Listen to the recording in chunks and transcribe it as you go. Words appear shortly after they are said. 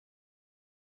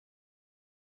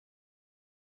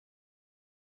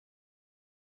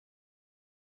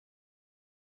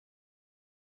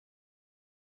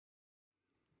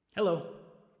Hello,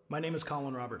 my name is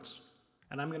Colin Roberts,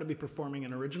 and I'm going to be performing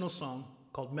an original song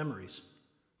called Memories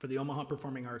for the Omaha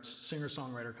Performing Arts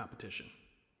Singer-Songwriter Competition.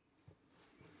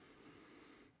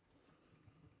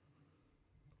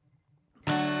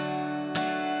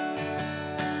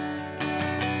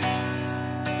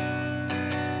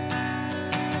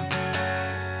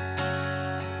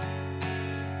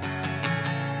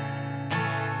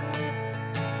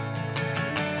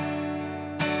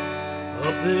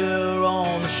 Up there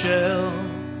on the shelf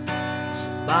is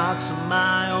a box of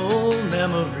my old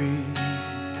memories.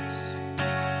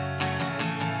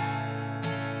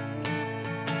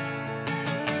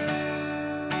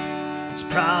 It's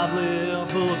probably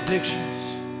full of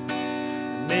pictures,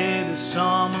 and maybe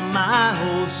some of my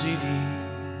old CDs.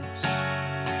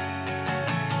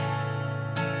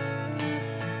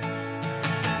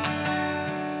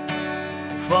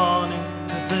 Funny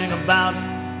thing about it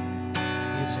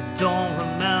is I don't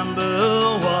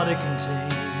remember what it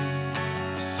contains.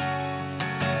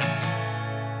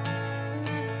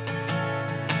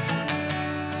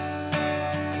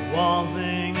 One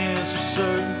thing is for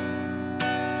certain,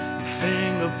 your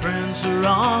fingerprints are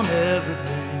on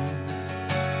everything.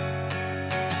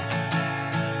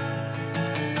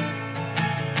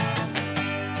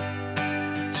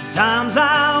 Sometimes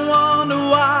I wonder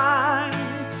why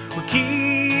we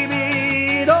keep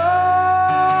it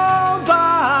all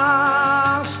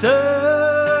boxed up.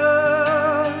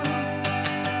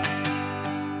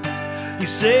 You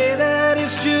say that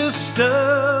it's just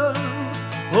stuff,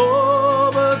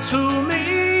 oh, but to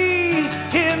me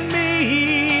it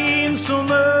means so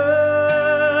much.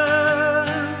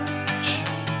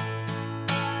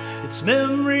 It's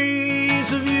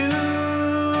memories of you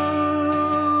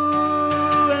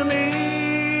and me.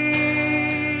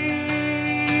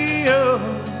 Oh.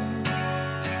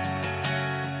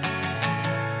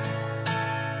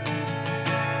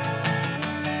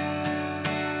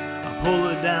 I pull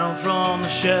it down from the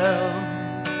shelf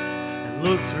and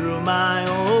look through my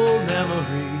old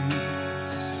memories.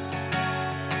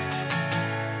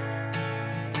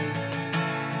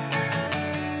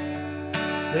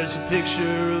 There's a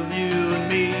picture of you and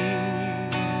me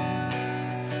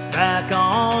back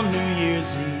on New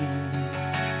Year's Eve.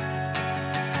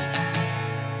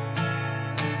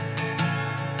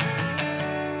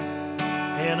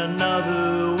 And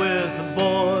another with the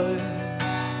boys.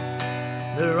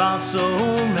 There are so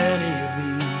many of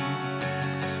these.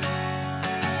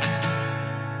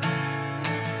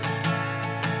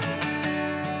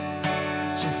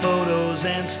 Some photos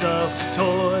and stuffed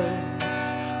toys,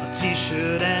 a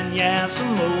t-shirt and yeah,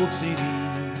 some old CDs.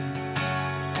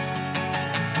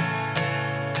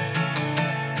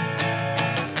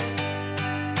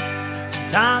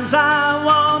 Sometimes I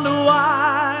wonder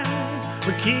why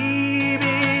we keep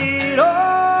it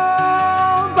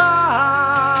all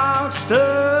boxed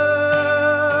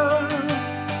up.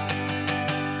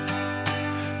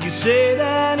 You say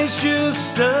that it's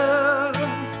just stuff,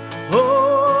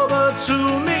 oh, but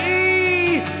to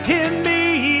me it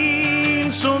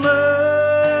means so much.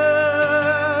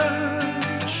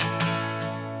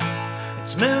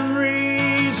 It's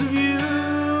memories of you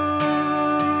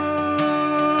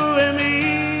and me.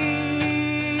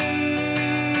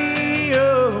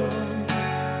 Oh.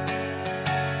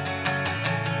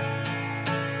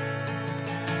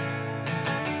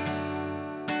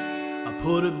 I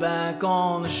put it back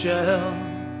on the shelf,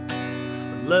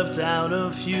 but left out a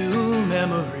few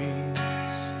memories.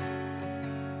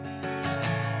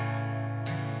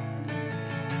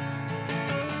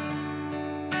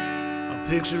 A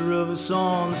picture of us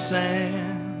on the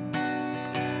sand,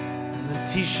 and the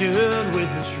t-shirt with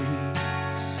the trees.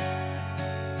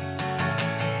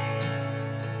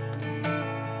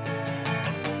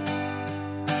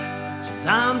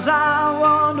 Sometimes I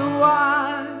wonder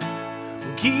why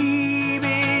we keep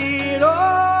it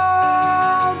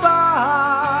all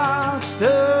boxed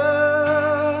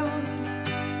up.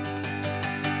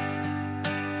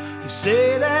 You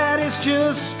say that it's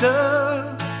just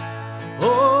stuff,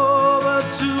 oh, but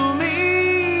to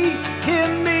me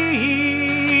it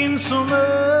means so much.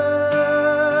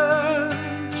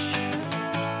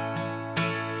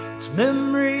 It's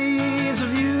memories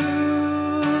of you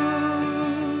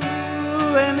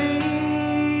and me.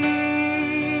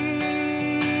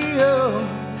 Oh.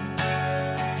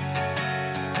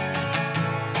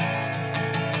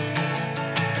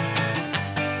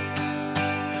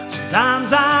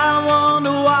 Sometimes I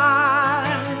wonder why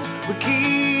we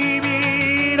keep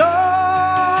it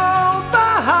all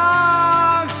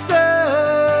boxed up.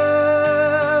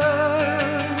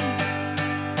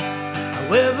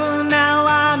 However, now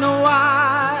I know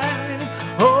why.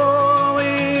 Oh,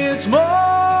 it's more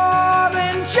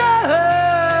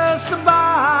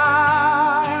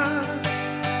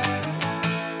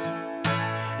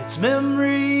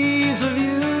memories of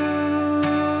you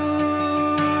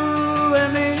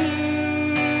and me.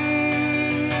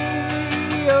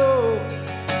 Oh,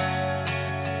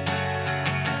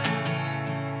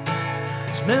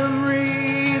 it's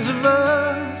memories of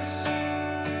us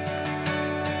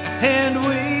and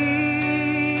we.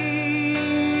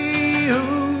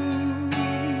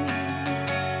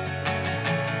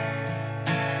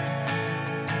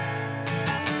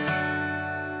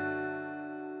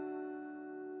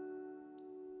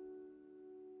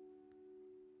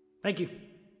 Thank you.